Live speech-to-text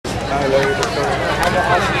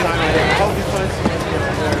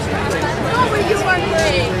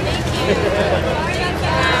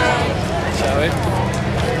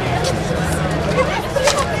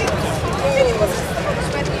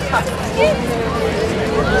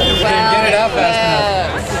Didn't get it out fast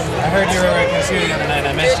enough. I heard you were considering the other night.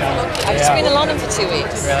 I missed you. I've just been in London for 2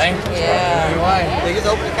 weeks. Really? Yeah. Why? They just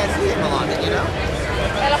opened a cafe in Milan, did you know?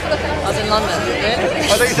 I was in London.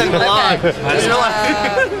 I thought you said Milan. Okay.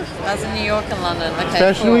 I was in New York and London. Okay.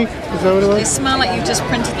 Fashion Cool. Week? Is that what it They was? smell like you just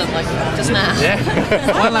printed them, like just now. Yeah.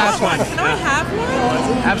 One last one. Can I have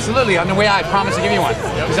one? Absolutely. On the way out, I promise to give you one.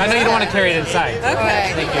 Because I know you don't want to carry it inside.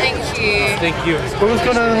 Okay. Thank you. Thank you. What was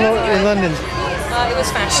going on in London? It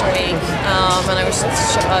was Fashion Week, and I was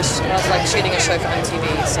like shooting a show for MTV,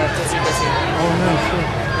 so busy. Oh no, sure.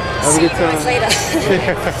 Have a See good you guys time. later.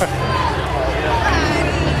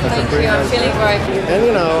 Thank you. I'm feeling very. And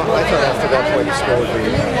you know, I thought after that point the school would be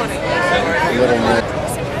a little more.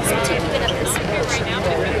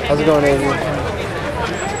 How's it going, Adrian?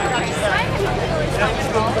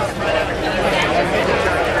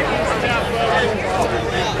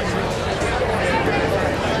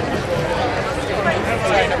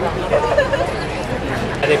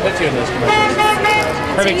 They put you in those commercials.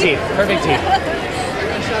 Perfect teeth. Perfect teeth.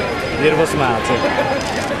 Beautiful smile, too.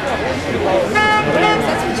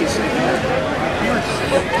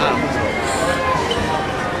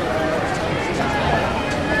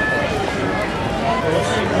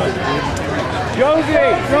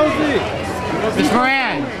 Josie! Miss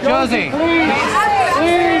Moran, Josie. Please!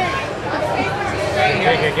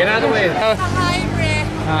 Here, get out of the way. Hi, Rick.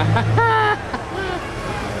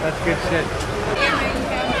 That's good shit.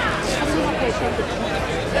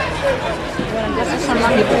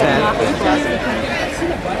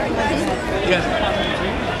 Yeah.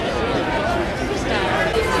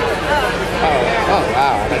 Oh,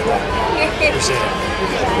 wow. Appreciate it.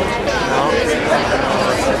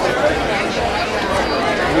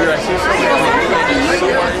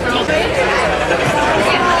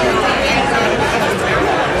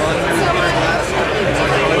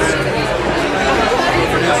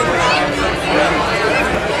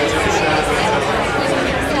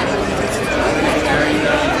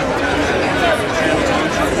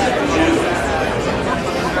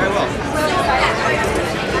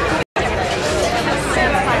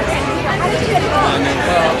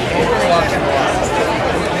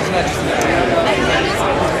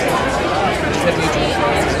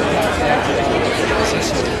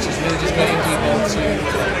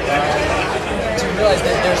 To realize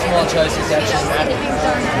that their small choices actually matter.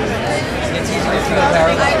 It's easy to feel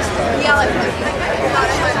paralyzed.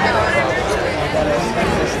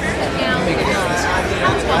 Make a difference. I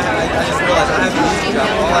just realized I have a new job.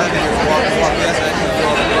 All I have to do is walk. Yes, I actually do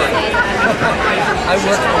all the work. I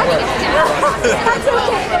work for work. That's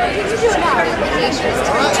okay. You do it now.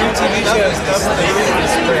 2 TV shows this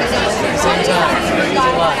spring at the same time. It's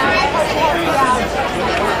a lot.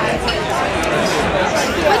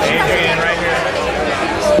 Adrian, right here.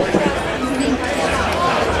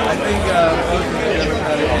 I think both of you ever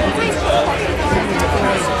got it.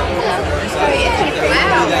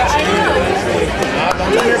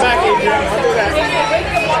 Don't turn your back, Adrian. Don't do that.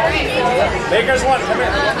 Baker's one. Come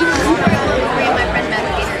here.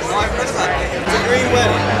 It's a green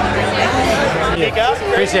wedding.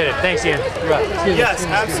 Appreciate it. Thanks, Ian. Yes,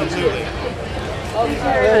 absolutely.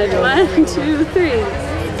 1, 2, 3.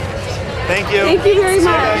 Thank you. Thank you very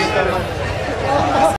much.